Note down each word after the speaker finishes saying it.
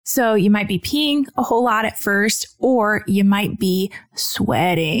So you might be peeing a whole lot at first, or you might be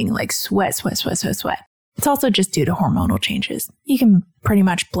sweating, like sweat. It's also just due to hormonal changes. You can pretty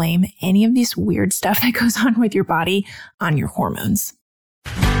much blame any of this weird stuff that goes on with your body on your hormones.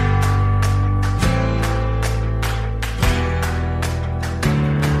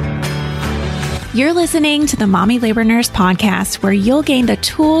 You're listening to the Mommy Labor Nurse podcast, where you'll gain the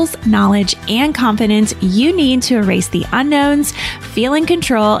tools, knowledge, and confidence you need to erase the unknowns, feel in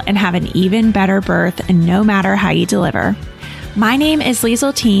control, and have an even better birth, no matter how you deliver. My name is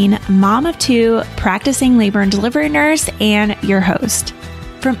Liesl Teen, mom of 2, practicing labor and delivery nurse, and your host.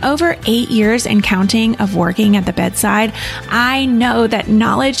 From over 8 years and counting of working at the bedside, I know that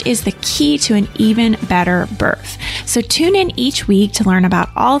knowledge is the key to an even better birth. So tune in each week to learn about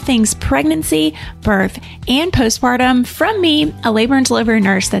all things pregnancy, birth, and postpartum from me, a labor and delivery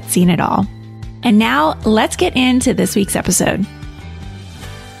nurse that's seen it all. And now let's get into this week's episode.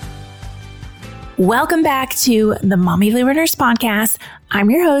 Welcome back to the Mommy Labor Nurse podcast. I'm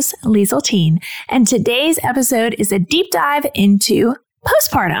your host, Liesl Teen, and today's episode is a deep dive into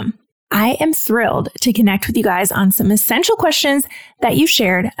postpartum. I am thrilled to connect with you guys on some essential questions that you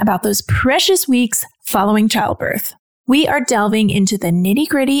shared about those precious weeks following childbirth. We are delving into the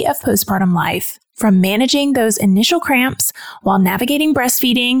nitty-gritty of postpartum life, from managing those initial cramps while navigating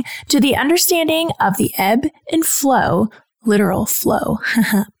breastfeeding to the understanding of the ebb and flow, literal flow,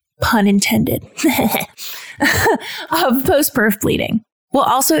 pun intended, of post-birth bleeding. We'll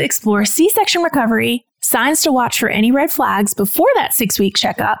also explore C-section recovery, signs to watch for any red flags before that 6-week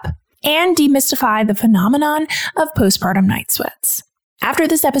checkup, and demystify the phenomenon of postpartum night sweats. After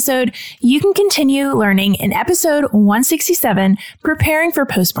this episode, you can continue learning in episode 167, Preparing for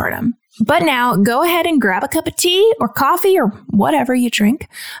Postpartum. But now, go ahead and grab a cup of tea or coffee or whatever you drink,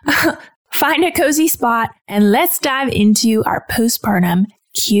 find a cozy spot, and let's dive into our postpartum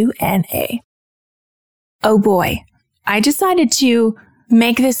Q&A. Oh boy, I decided to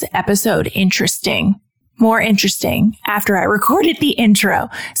make this episode more interesting after I recorded the intro.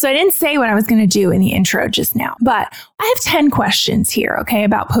 So I didn't say what I was going to do in the intro just now, but I have 10 questions here, okay,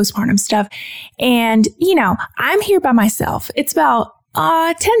 about postpartum stuff. And, I'm here by myself. It's about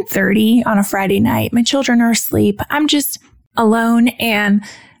 10:30 on a Friday night. My children are asleep. I'm just alone. And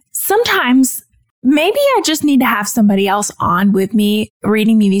sometimes maybe I just need to have somebody else on with me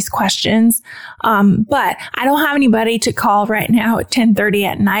reading me these questions. But I don't have anybody to call right now at 10:30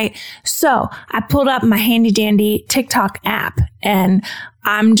 at night. So I pulled up my handy dandy TikTok app, and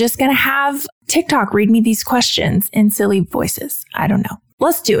I'm just going to have TikTok read me these questions in silly voices. I don't know.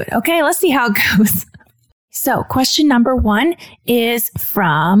 Let's do it. Okay. Let's see how it goes. So question number 1 is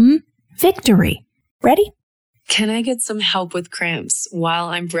from Victory. Ready? Can I get some help with cramps while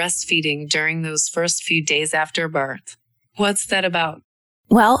I'm breastfeeding during those first few days after birth? What's that about?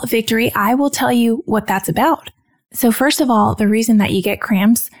 Well, Victory, I will tell you what that's about. So first of all, the reason that you get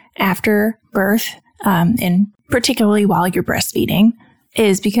cramps after birth, and particularly while you're breastfeeding,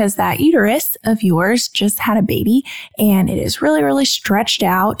 is because that uterus of yours just had a baby and it is really, really stretched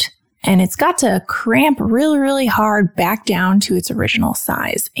out. And it's got to cramp really, really hard back down to its original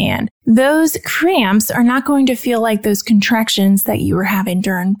size. And those cramps are not going to feel like those contractions that you were having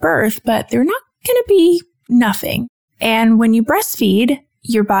during birth, but they're not going to be nothing. And when you breastfeed,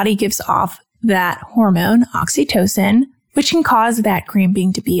 your body gives off that hormone, oxytocin, which can cause that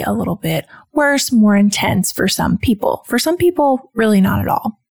cramping to be a little bit worse, more intense for some people. For some people, really not at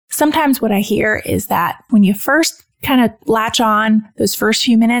all. Sometimes what I hear is that when you first kind of latch on those first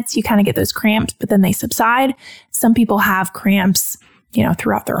few minutes, you kind of get those cramps, but then they subside. Some people have cramps,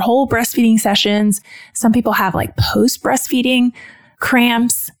 throughout their whole breastfeeding sessions. Some people have like post-breastfeeding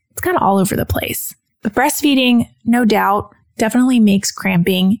cramps. It's kind of all over the place. But breastfeeding, no doubt, definitely makes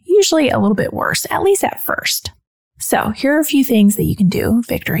cramping usually a little bit worse, at least at first. So here are a few things that you can do,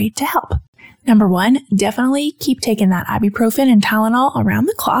 Victory, to help. Number 1, definitely keep taking that ibuprofen and Tylenol around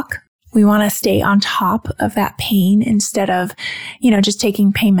the clock. We want to stay on top of that pain instead of, just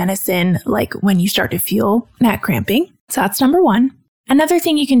taking pain medicine like when you start to feel that cramping. So that's number 1. Another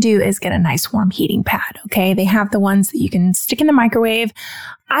thing you can do is get a nice warm heating pad, okay? They have the ones that you can stick in the microwave.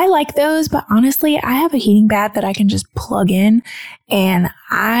 I like those, but honestly, I have a heating pad that I can just plug in, and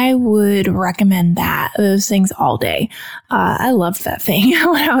I would recommend those things all day. I loved that thing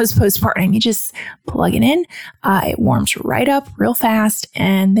when I was postpartum. You just plug it in, it warms right up real fast,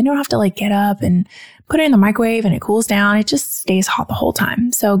 and then you don't have to get up and put it in the microwave and it cools down. It just stays hot the whole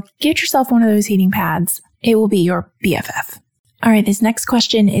time. So get yourself one of those heating pads. It will be your BFF. All right, this next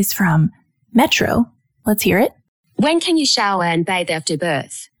question is from Metro. Let's hear it. When can you shower and bathe after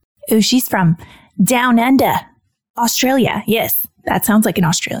birth? Oh, she's from Down Under, Australia. Yes, That sounds like an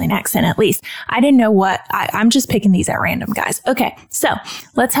Australian accent, at least. I didn't know what, I'm just picking these at random, guys. Okay, so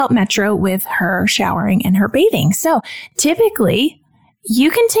let's help Metro with her showering and her bathing. So typically,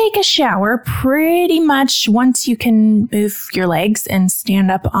 you can take a shower pretty much once you can move your legs and stand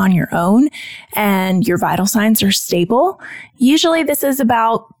up on your own and your vital signs are stable. Usually this is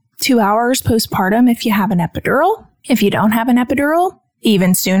about 2 hours postpartum if you have an epidural. If you don't have an epidural,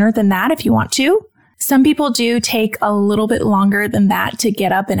 even sooner than that if you want to. Some people do take a little bit longer than that to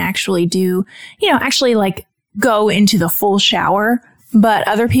get up and actually do, actually like go into the full shower. But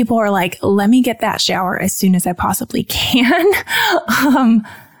other people are like, let me get that shower as soon as I possibly can.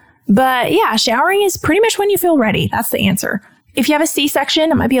 But yeah, showering is pretty much when you feel ready. That's the answer. If you have a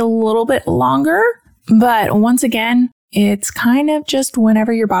C-section, it might be a little bit longer. But once again, it's kind of just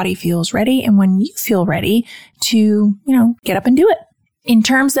whenever your body feels ready and when you feel ready to, get up and do it. In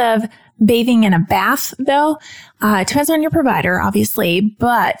terms of bathing in a bath, though, it depends on your provider, obviously,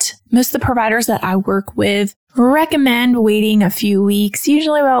 but most of the providers that I work with recommend waiting a few weeks,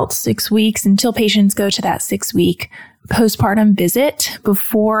 usually about 6 weeks, until patients go to that 6-week postpartum visit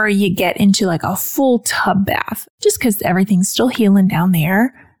before you get into like a full tub bath, just because everything's still healing down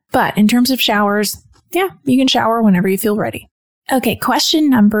there. But in terms of showers, yeah, you can shower whenever you feel ready. Okay, question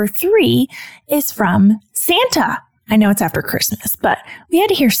number 3 is from Santa. I know it's after Christmas, but we had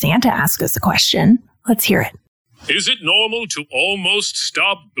to hear Santa ask us a question. Let's hear it. Is it normal to almost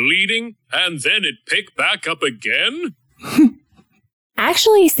stop bleeding and then it pick back up again?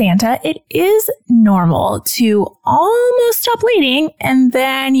 Actually, Santa, it is normal to almost stop bleeding and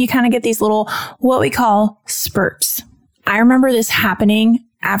then you kind of get these little, what we call spurts. I remember this happening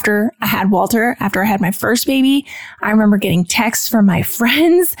after I had Walter, after I had my first baby. I remember getting texts from my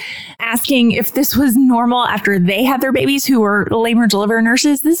friends asking if this was normal after they had their babies who were labor and delivery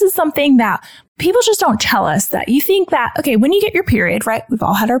nurses. This is something that people just don't tell us, that you think that, okay, when you get your period, right? We've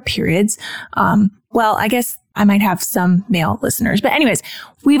all had our periods. Well, I guess I might have some male listeners, but anyways,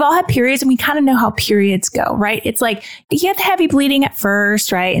 we've all had periods and we kind of know how periods go, right? It's like you get the heavy bleeding at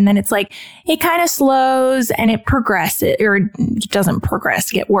first, right? And then it's like, it kind of slows and it progresses, or it doesn't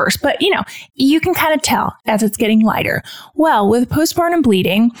progress, get worse, but you can kind of tell as it's getting lighter. Well, with postpartum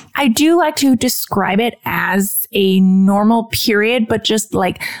bleeding, I do like to describe it as a normal period, but just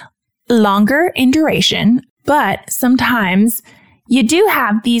like longer in duration. But sometimes you do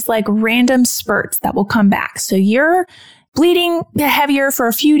have these like random spurts that will come back. So you're bleeding heavier for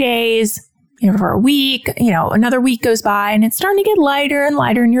a few days, for a week, another week goes by and it's starting to get lighter and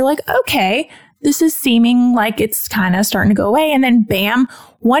lighter. And you're like, okay, this is seeming like it's kind of starting to go away. And then bam,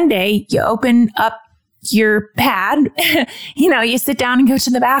 one day you open up your pad, you sit down and go to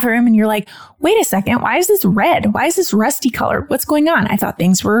the bathroom and you're like, wait a second, why is this red? Why is this rusty color? What's going on? I thought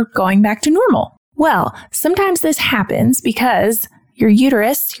things were going back to normal. Well, sometimes this happens because your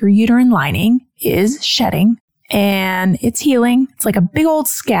uterus, your uterine lining is shedding and it's healing. It's like a big old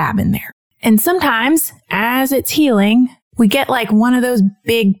scab in there. And sometimes as it's healing, we get like one of those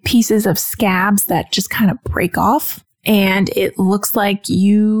big pieces of scabs that just kind of break off. And it looks like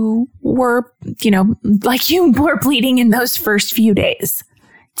you were, bleeding in those first few days.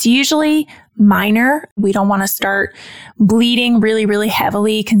 It's usually minor. We don't want to start bleeding really, really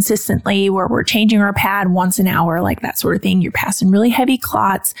heavily consistently where we're changing our pad once an hour, like that sort of thing. You're passing really heavy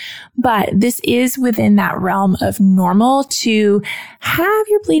clots, but this is within that realm of normal to have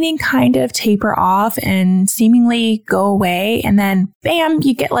your bleeding kind of taper off and seemingly go away. And then bam,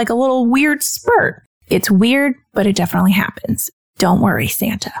 you get like a little weird spurt. It's weird, but it definitely happens. Don't worry,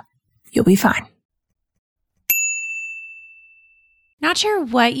 Santa. You'll be fine. Not sure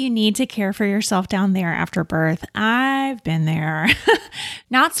what you need to care for yourself down there after birth. I've been there.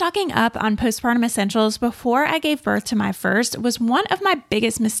 Not stocking up on postpartum essentials before I gave birth to my first was one of my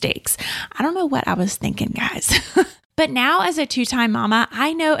biggest mistakes. I don't know what I was thinking, guys. But now as a 2-time mama,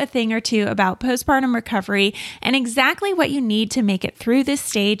 I know a thing or two about postpartum recovery and exactly what you need to make it through this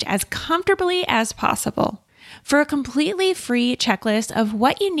stage as comfortably as possible. For a completely free checklist of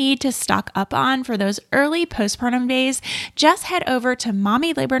what you need to stock up on for those early postpartum days, just head over to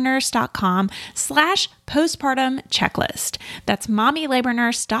mommylabornurse.com/postpartum checklist. That's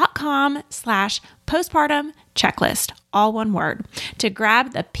mommylabornurse.com/postpartum checklist, all one word, to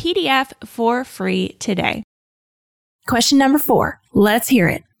grab the PDF for free today. Question number 4. Let's hear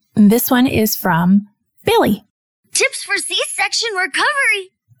it. This one is from Billy. Tips for C-section recovery.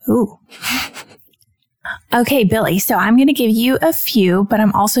 Ooh. Okay, Billy, so I'm going to give you a few, but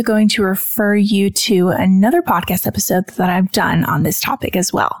I'm also going to refer you to another podcast episode that I've done on this topic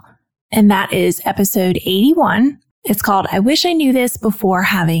as well. And that is episode 81. It's called I Wish I Knew This Before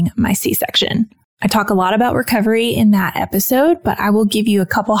Having My C-Section. I talk a lot about recovery in that episode, but I will give you a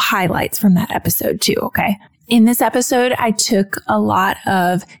couple highlights from that episode too, okay? In this episode, I took a lot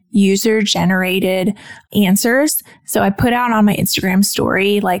of user-generated answers. So I put out on my Instagram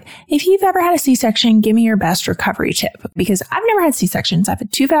story, like, if you've ever had a C-section, give me your best recovery tip. Because I've never had C-sections. I've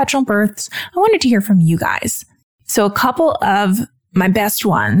had 2 vaginal births. I wanted to hear from you guys. So a couple of my best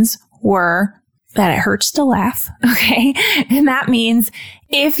ones were that it hurts to laugh, okay? And that means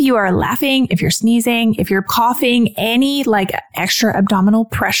if you are laughing, if you're sneezing, if you're coughing, any like extra abdominal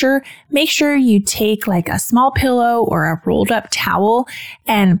pressure, make sure you take like a small pillow or a rolled up towel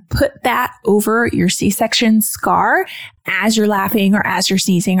and put that over your C-section scar as you're laughing or as you're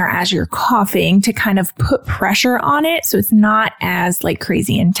sneezing or as you're coughing to kind of put pressure on it so it's not as like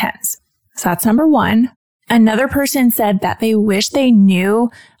crazy intense. So that's number 1. Another person said that they wish they knew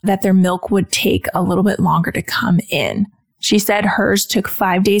that their milk would take a little bit longer to come in. She said hers took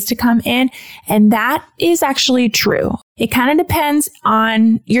 5 days to come in, and that is actually true. It kind of depends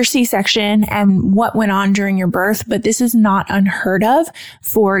on your C-section and what went on during your birth, but this is not unheard of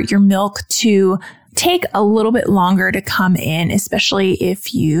for your milk to take a little bit longer to come in, especially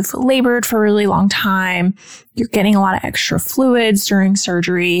if you've labored for a really long time, you're getting a lot of extra fluids during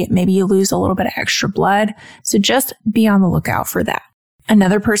surgery, maybe you lose a little bit of extra blood. So just be on the lookout for that.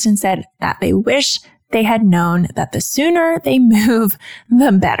 Another person said that they wish they had known that the sooner they move,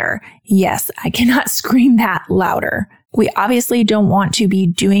 the better. Yes, I cannot scream that louder. We obviously don't want to be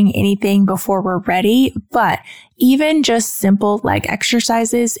doing anything before we're ready, but even just simple like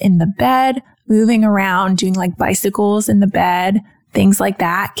exercises in the bed, moving around, doing like bicycles in the bed, things like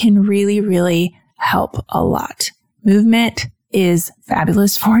that can really, really help a lot. Movement is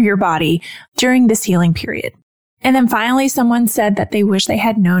fabulous for your body during this healing period. And then finally, someone said that they wish they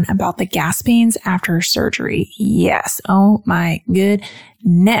had known about the gas pains after surgery. Yes. Oh my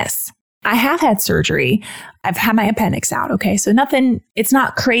goodness. I have had surgery. I've had my appendix out. Okay. So it's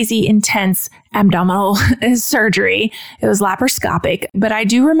not crazy intense abdominal surgery. It was laparoscopic, but I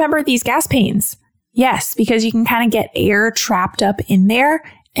do remember these gas pains. Yes, because you can kind of get air trapped up in there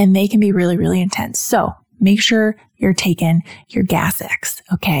and they can be really, really intense. So make sure you're taking your Gas X.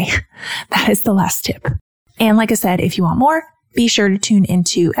 Okay. That is the last tip. And like I said, if you want more, be sure to tune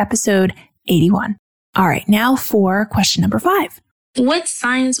into episode 81. All right. Now for question number 5. What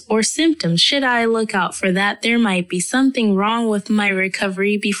signs or symptoms should I look out for that there might be something wrong with my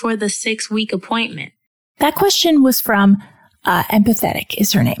recovery before the 6-week appointment? That question was from Empathetic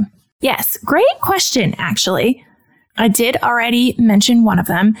is her name. Yes, great question, actually. I did already mention one of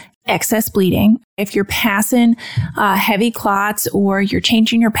them, excess bleeding. If you're passing heavy clots or you're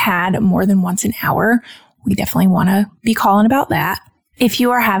changing your pad more than once an hour, we definitely want to be calling about that. If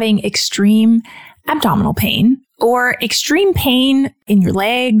you are having extreme abdominal pain, or extreme pain in your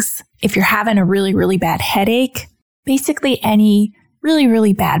legs, if you're having a really, really bad headache, basically any really,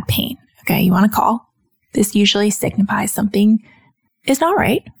 really bad pain, okay, you want to call. This usually signifies something is not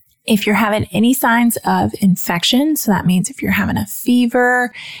right. If you're having any signs of infection, so that means if you're having a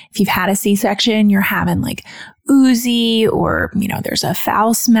fever, if you've had a C-section, you're having like oozy or, there's a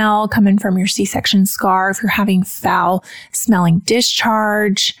foul smell coming from your C-section scar. If you're having foul smelling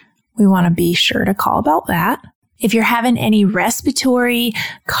discharge, we want to be sure to call about that. If you're having any respiratory,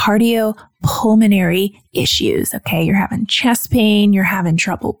 cardiopulmonary issues, okay, you're having chest pain, you're having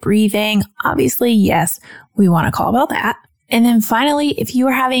trouble breathing, obviously, yes, we want to call about that. And then finally, if you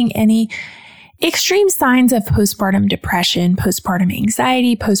are having any extreme signs of postpartum depression, postpartum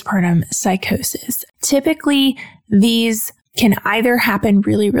anxiety, postpartum psychosis, typically these can either happen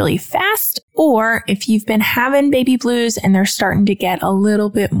really, really fast, or if you've been having baby blues and they're starting to get a little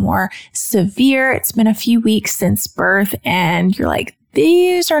bit more severe, it's been a few weeks since birth and you're like,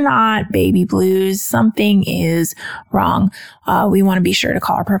 these are not baby blues, something is wrong. We want to be sure to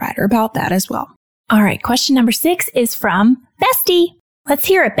call our provider about that as well. All right, question number 6 is from Bestie. Let's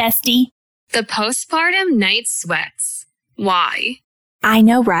hear it, Bestie. The postpartum night sweats. Why? I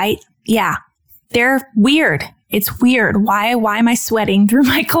know, right? Yeah, they're weird. It's weird. Why am I sweating through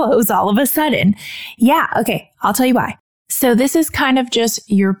my clothes all of a sudden? Yeah, okay, I'll tell you why. So this is kind of just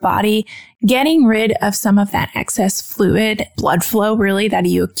your body getting rid of some of that excess fluid, blood flow really that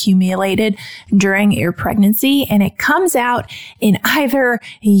you accumulated during your pregnancy. And it comes out in either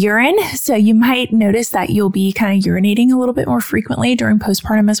urine. So you might notice that you'll be kind of urinating a little bit more frequently during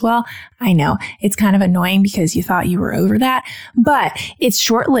postpartum as well. I know it's kind of annoying because you thought you were over that, but it's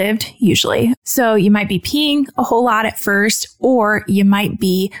short-lived usually. So you might be peeing a whole lot at first, or you might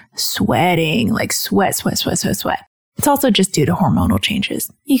be sweating, like sweat. It's also just due to hormonal changes.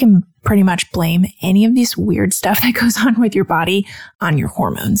 You can pretty much blame any of this weird stuff that goes on with your body on your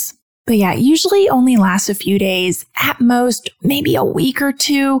hormones. But yeah, usually only lasts a few days, at most, maybe a week or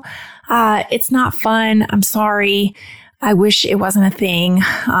two. It's not fun. I'm sorry. I wish it wasn't a thing.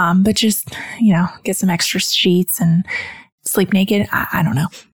 But just, get some extra sheets and sleep naked. I don't know.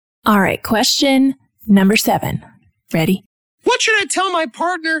 All right. Question number 7. Ready? What should I tell my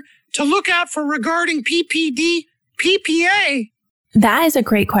partner to look out for regarding PPD, PPA? That is a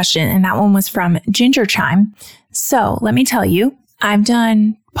great question. And that one was from Ginger Chime. So let me tell you, I've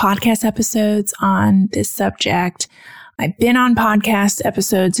done podcast episodes on this subject. I've been on podcast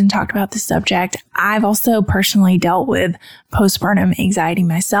episodes and talked about this subject. I've also personally dealt with postpartum anxiety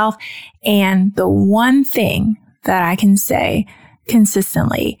myself. And the one thing that I can say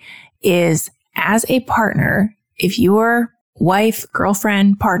consistently is, as a partner, if your wife,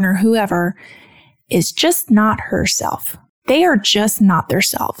 girlfriend, partner, whoever is just not herself, they are just not their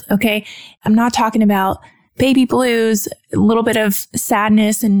self. Okay. I'm not talking about baby blues, a little bit of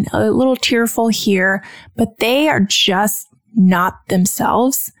sadness and a little tearful here, but they are just not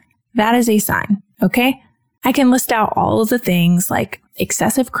themselves. That is a sign. Okay. I can list out all of the things like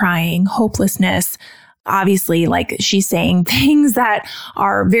excessive crying, hopelessness. Obviously, like she's saying things that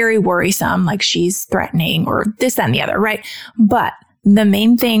are very worrisome, like she's threatening or this, that, and the other, right? But the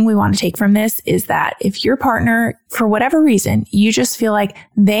main thing we want to take from this is that if your partner, for whatever reason, you just feel like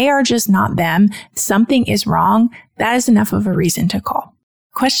they are just not them, something is wrong, that is enough of a reason to call.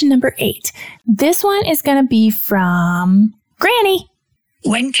 Question number 8. This one is going to be from Granny.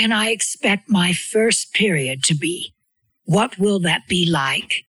 When can I expect my first period to be? What will that be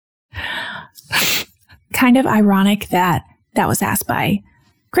like? Kind of ironic that was asked by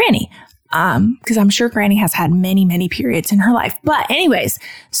Granny. Because I'm sure Granny has had many, many periods in her life. But anyways,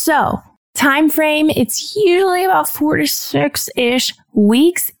 so time frame, it's usually about 4 to 6-ish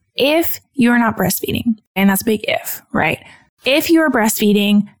weeks if you're not breastfeeding. And that's a big if, right? If you're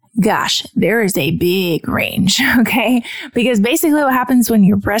breastfeeding, gosh, there is a big range, okay? Because basically what happens when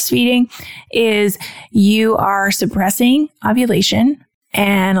you're breastfeeding is you are suppressing ovulation.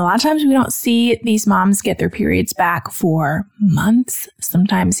 And a lot of times we don't see these moms get their periods back for months,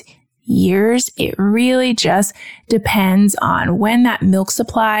 sometimes years. It really just depends on when that milk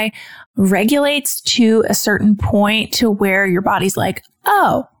supply regulates to a certain point to where your body's like,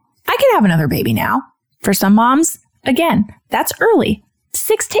 oh, I can have another baby now. For some moms, again, that's early,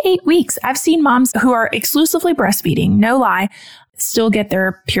 6 to 8 weeks. I've seen moms who are exclusively breastfeeding, no lie, still get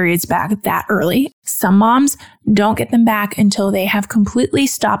their periods back that early. Some moms don't get them back until they have completely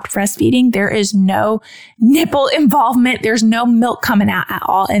stopped breastfeeding. There is no nipple involvement. There's no milk coming out at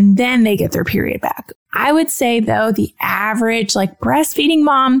all. And then they get their period back. I would say, though, the average breastfeeding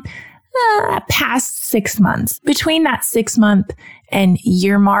mom, past 6 months, between that 6-month and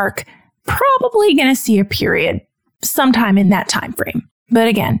year mark, probably going to see a period sometime in that time frame. But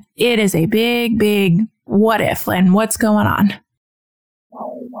again, it is a big, big what if and what's going on.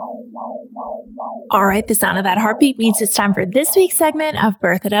 All right, the sound of that heartbeat means it's time for this week's segment of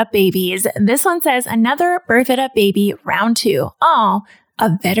Birth It Up Babies. This one says, another Birth It Up Baby, round 2. Oh,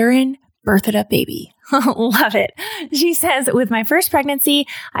 a veteran Birth It Up Baby. Love it. She says, with my first pregnancy,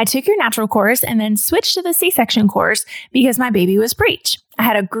 I took your natural course and then switched to the C-section course because my baby was breech. I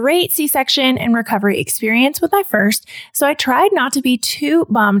had a great C-section and recovery experience with my first, so I tried not to be too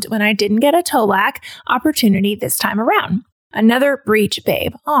bummed when I didn't get a TOLAC opportunity this time around. Another breech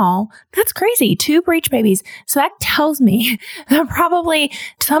babe. Oh, that's crazy. 2 breech babies. So that tells me that probably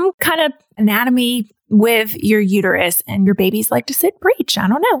some kind of anatomy with your uterus and your babies like to sit breech. I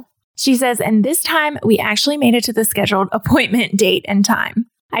don't know. She says, and this time we actually made it to the scheduled appointment date and time.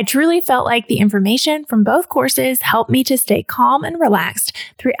 I truly felt like the information from both courses helped me to stay calm and relaxed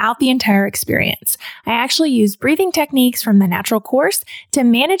throughout the entire experience. I actually used breathing techniques from the natural course to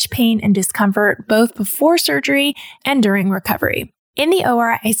manage pain and discomfort both before surgery and during recovery. In the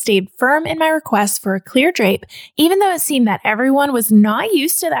OR, I stayed firm in my request for a clear drape, even though it seemed that everyone was not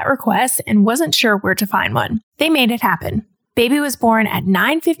used to that request and wasn't sure where to find one. They made it happen. Baby was born at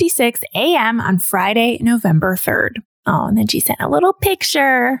 9:56 a.m. on Friday, November 3rd. Oh, and then she sent a little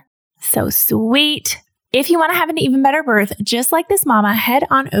picture. So sweet. If you want to have an even better birth, just like this mama, head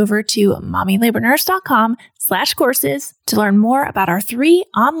on over to mommylabornurse.com/courses to learn more about our 3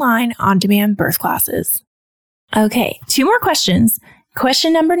 online on-demand birth classes. Okay, 2 more questions.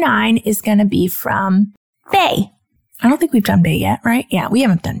 Question number 9 is going to be from Bay. I don't think we've done Bay yet, right? Yeah, we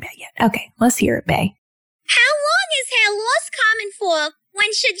haven't done Bay yet. Okay, let's hear it, Bay. How long is hair loss common for?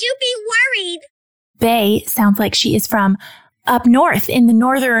 When should you be worried? Bay sounds like she is from up north in the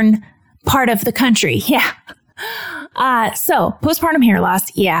northern part of the country. Yeah. So postpartum hair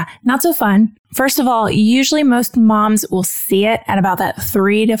loss, yeah, not so fun. First of all, usually most moms will see it at about that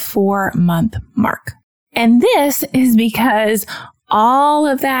 3 to 4 month mark. And this is because all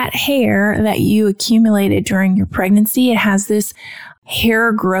of that hair that you accumulated during your pregnancy, it has this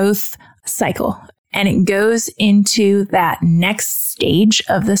hair growth cycle. And it goes into that next stage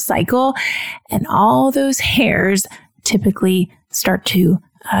of the cycle. And all those hairs typically start to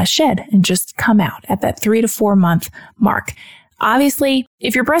shed and just come out at that 3 to 4 month mark. Obviously,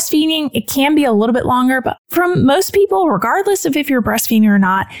 if you're breastfeeding, it can be a little bit longer, but from most people, regardless of if you're breastfeeding or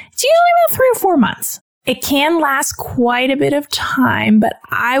not, it's usually about 3 or 4 months. It can last quite a bit of time, but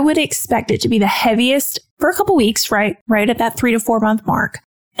I would expect it to be the heaviest for a couple weeks, right at that 3 to 4 month mark.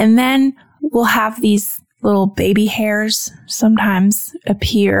 And then we'll have these little baby hairs sometimes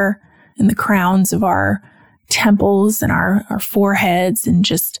appear in the crowns of our temples and our foreheads, and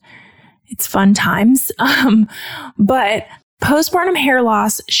just, it's fun times. But postpartum hair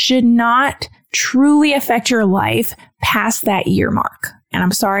loss should not truly affect your life past that year mark. And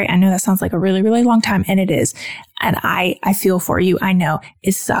I'm sorry, I know that sounds like a really, really long time, and it is. And I feel for you. I know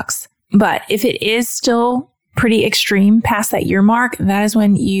it sucks. But if it is still pretty extreme past that year mark, that is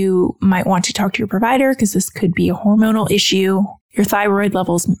when you might want to talk to your provider, because this could be a hormonal issue. Your thyroid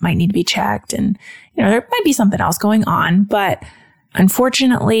levels might need to be checked, and there might be something else going on. But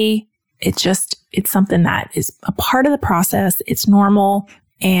unfortunately, it's something that is a part of the process. It's normal,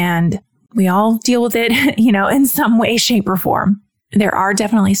 and we all deal with it, in some way, shape, or form. There are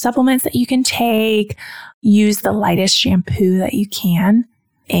definitely supplements that you can take. Use the lightest shampoo that you can,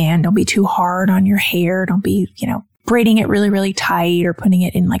 and don't be too hard on your hair. Don't be, braiding it really, really tight, or putting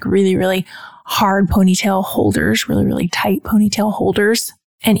it in like really, really hard ponytail holders, really, really tight ponytail holders.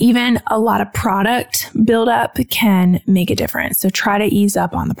 And even a lot of product buildup can make a difference. So try to ease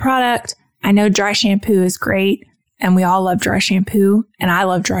up on the product. I know dry shampoo is great, and we all love dry shampoo, and I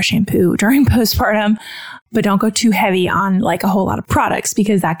love dry shampoo during postpartum, but don't go too heavy on like a whole lot of products,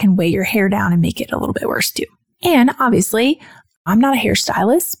 because that can weigh your hair down and make it a little bit worse too. And obviously, I'm not a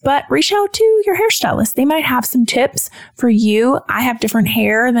hairstylist, but reach out to your hairstylist. They might have some tips for you. I have different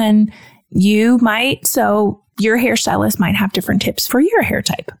hair than you might, so your hairstylist might have different tips for your hair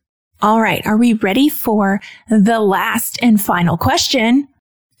type. All right, are we ready for the last and final question?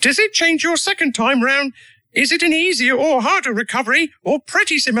 Does it change your second time round? Is it an easier or harder recovery, or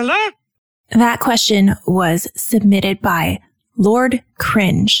pretty similar? That question was submitted by Lord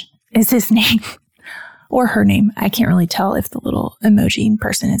Cringe, is his name, or her name. I can't really tell if the little emoji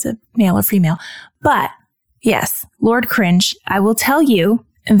person is a male or female. But yes, Lord Cringe, I will tell you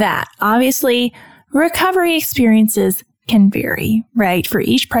that obviously recovery experiences can vary, right? For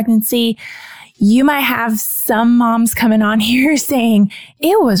each pregnancy, you might have some moms coming on here saying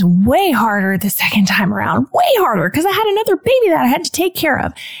it was way harder the second time around, way harder, because I had another baby that I had to take care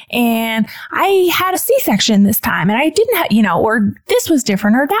of. And I had a C-section this time, and I didn't have, or this was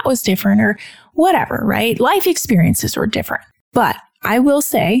different, or that was different, or whatever, right? Life experiences were different. But I will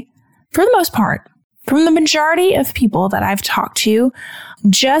say, for the most part, from the majority of people that I've talked to,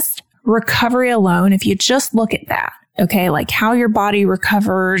 just recovery alone, if you just look at that, okay, like how your body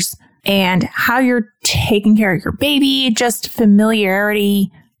recovers and how you're taking care of your baby, just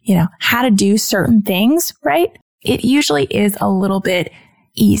familiarity, how to do certain things, right? It usually is a little bit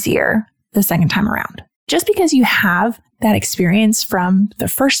easier the second time around. Just because you have that experience from the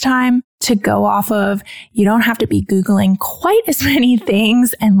first time to go off of, you don't have to be Googling quite as many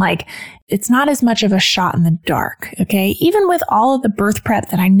things, and it's not as much of a shot in the dark, okay? Even with all of the birth prep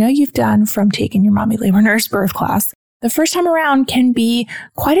that I know you've done from taking your Mommy Labor Nurse birth class, the first time around can be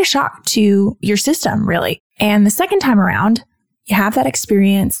quite a shock to your system, really. And the second time around, you have that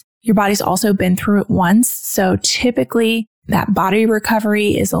experience. Your body's also been through it once. So typically that body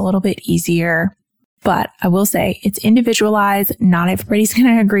recovery is a little bit easier. But I will say it's individualized. Not everybody's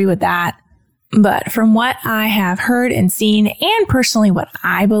going to agree with that. But from what I have heard and seen, and personally what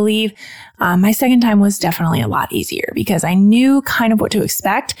I believe, my second time was definitely a lot easier, because I knew kind of what to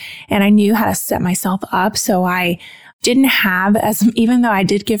expect, and I knew how to set myself up. So I didn't have even though I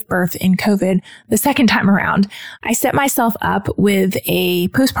did give birth in COVID the second time around, I set myself up with a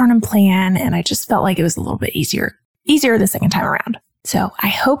postpartum plan, and I just felt like it was a little bit easier the second time around. So I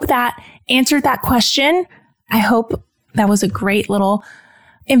hope that answered that question. I hope that was a great little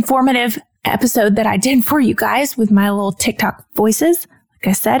informative episode that I did for you guys with my little TikTok voices. Like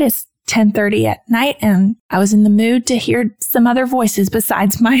I said, it's 10:30 at night, and I was in the mood to hear some other voices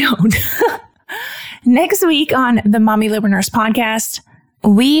besides my own. Next week on the Mommy Labor Nurse podcast,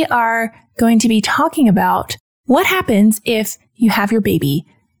 we are going to be talking about what happens if you have your baby,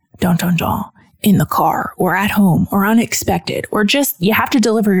 in the car or at home or unexpected, or just you have to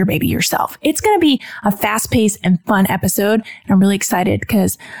deliver your baby yourself. It's going to be a fast-paced and fun episode. And I'm really excited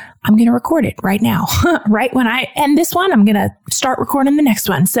because I'm going to record it right now. Right when I end this one, I'm going to start recording the next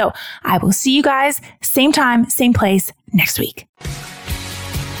one. So I will see you guys same time, same place next week.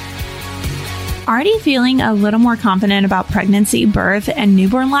 Already feeling a little more confident about pregnancy, birth, and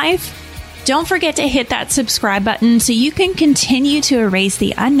newborn life? Don't forget to hit that subscribe button so you can continue to erase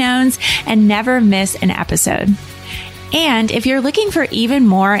the unknowns and never miss an episode. And if you're looking for even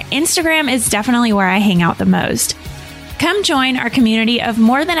more, Instagram is definitely where I hang out the most. Come join our community of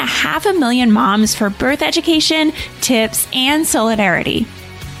more than 500,000 moms for birth education, tips, and solidarity.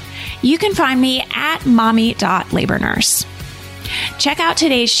 You can find me at mommy.labornurse. Check out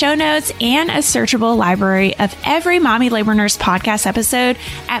today's show notes and a searchable library of every Mommy Labor Nurse podcast episode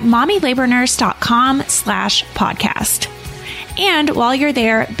at mommylabornurse.com/podcast. And while you're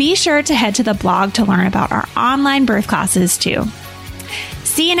there, be sure to head to the blog to learn about our online birth classes too.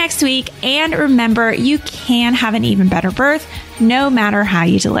 See you next week. And remember, you can have an even better birth no matter how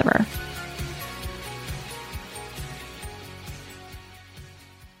you deliver.